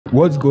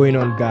What's going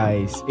on,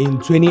 guys? In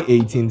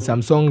 2018,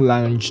 Samsung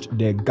launched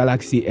the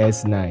Galaxy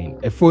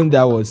S9, a phone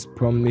that was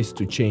promised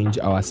to change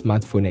our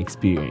smartphone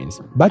experience.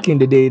 Back in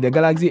the day, the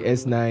Galaxy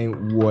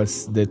S9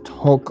 was the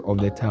talk of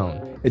the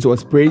town. It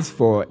was praised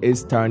for its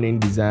stunning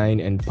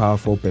design and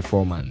powerful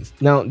performance.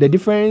 Now, the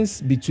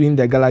difference between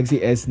the Galaxy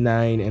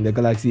S9 and the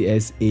Galaxy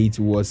S8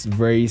 was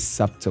very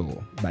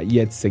subtle, but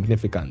yet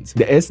significant.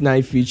 The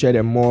S9 featured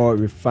a more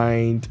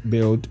refined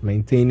build,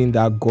 maintaining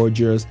that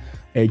gorgeous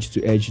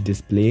edge-to-edge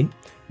display,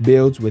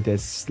 built with a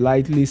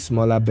slightly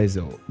smaller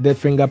bezel. The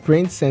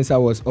fingerprint sensor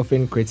was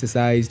often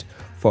criticized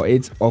for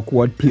its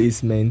awkward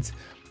placement,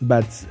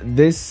 but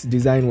this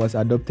design was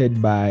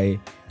adopted by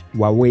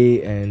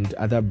Huawei and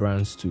other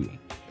brands too.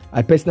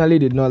 I personally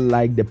did not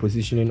like the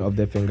positioning of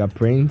the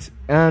fingerprint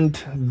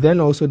and then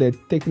also the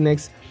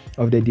thickness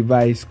of the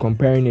device,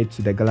 comparing it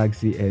to the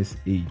Galaxy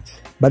S8.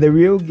 But the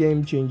real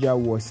game changer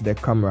was the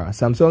camera.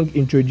 Samsung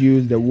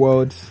introduced the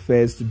world's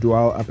first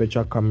dual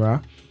aperture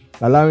camera,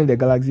 allowing the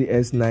Galaxy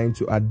S9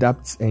 to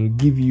adapt and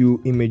give you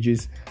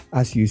images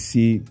as you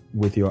see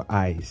with your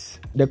eyes.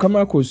 The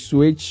camera could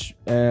switch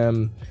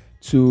to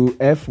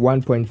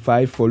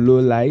f1.5 for low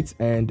light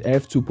and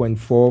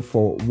f2.4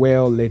 for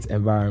well-lit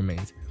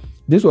environments.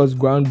 This was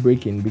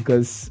groundbreaking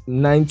because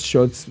night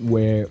shots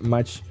were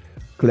much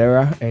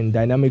clearer and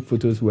dynamic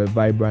photos were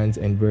vibrant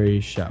and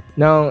very sharp.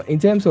 Now, in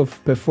terms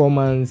of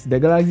performance, the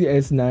Galaxy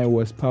S9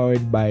 was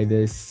powered by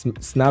the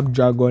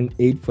Snapdragon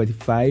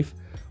 845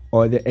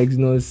 or the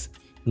Exynos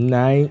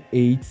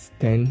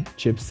 9810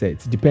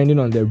 chipset, depending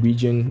on the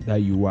region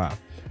that you are.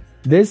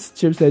 This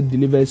chipset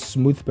delivers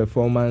smooth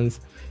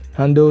performance,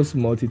 handles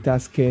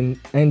multitasking,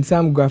 and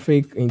some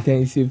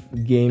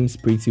graphic-intensive games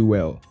pretty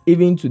well.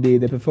 Even today,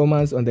 the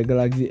performance on the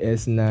Galaxy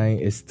S9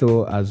 is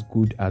still as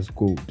good as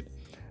gold.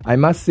 I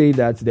must say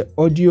that the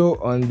audio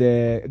on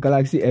the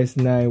Galaxy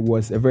S9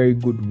 was a very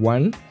good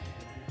one.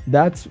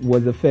 That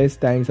was the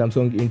first time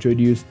Samsung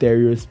introduced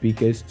stereo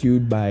speakers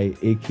tuned by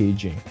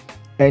AKG.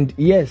 And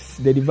yes,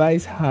 the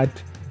device had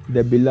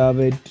the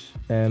beloved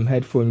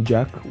headphone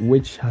jack,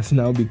 which has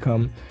now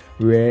become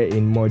rare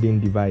in modern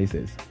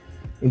devices.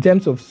 In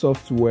terms of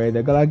software,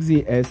 the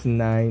Galaxy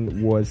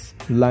S9 was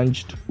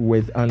launched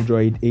with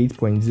Android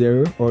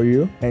 8.0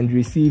 Oreo and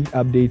received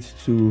updates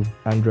to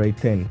Android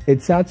 10.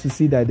 It's sad to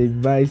see that the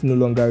device no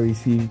longer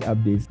received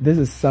updates. This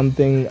is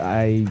something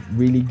I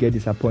really get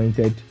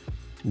disappointed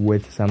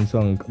with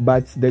Samsung,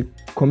 but the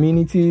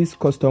community's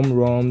custom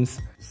ROMs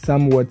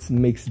somewhat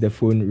makes the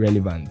phone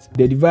relevant.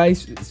 The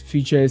device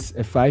features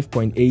a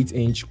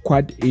 5.8-inch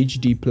Quad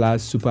HD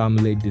Plus Super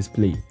AMOLED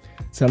display.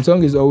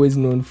 Samsung is always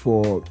known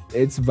for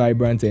its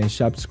vibrant and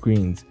sharp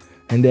screens,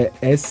 and the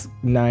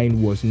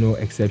S9 was no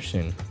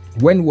exception.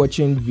 When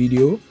watching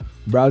video,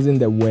 browsing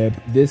the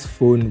web, this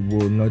phone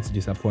will not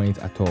disappoint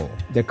at all.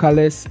 The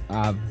colors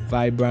are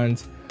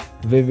vibrant,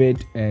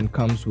 vivid, and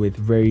comes with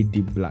very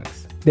deep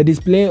blacks. The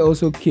display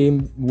also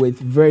came with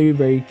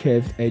very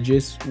curved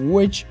edges,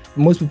 which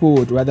most people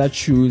would rather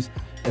choose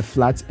a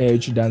flat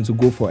edge than to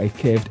go for a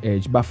curved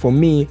edge. But for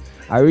me,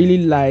 I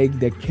really like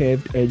the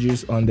curved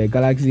edges on the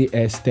Galaxy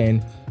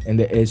S10 and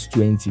the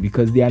S20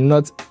 because they are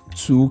not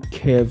too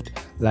curved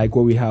like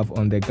what we have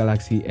on the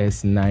Galaxy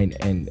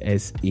S9 and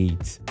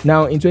S8.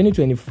 Now in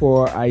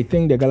 2024, I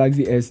think the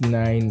Galaxy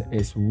S9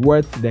 is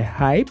worth the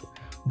hype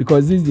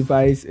because this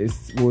device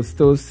will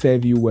still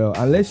serve you well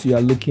unless you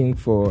are looking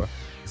for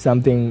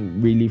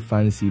something really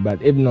fancy,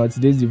 but if not,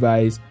 this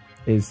device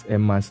is a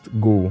must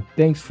go.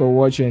 Thanks for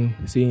watching.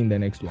 See you in the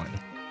next one.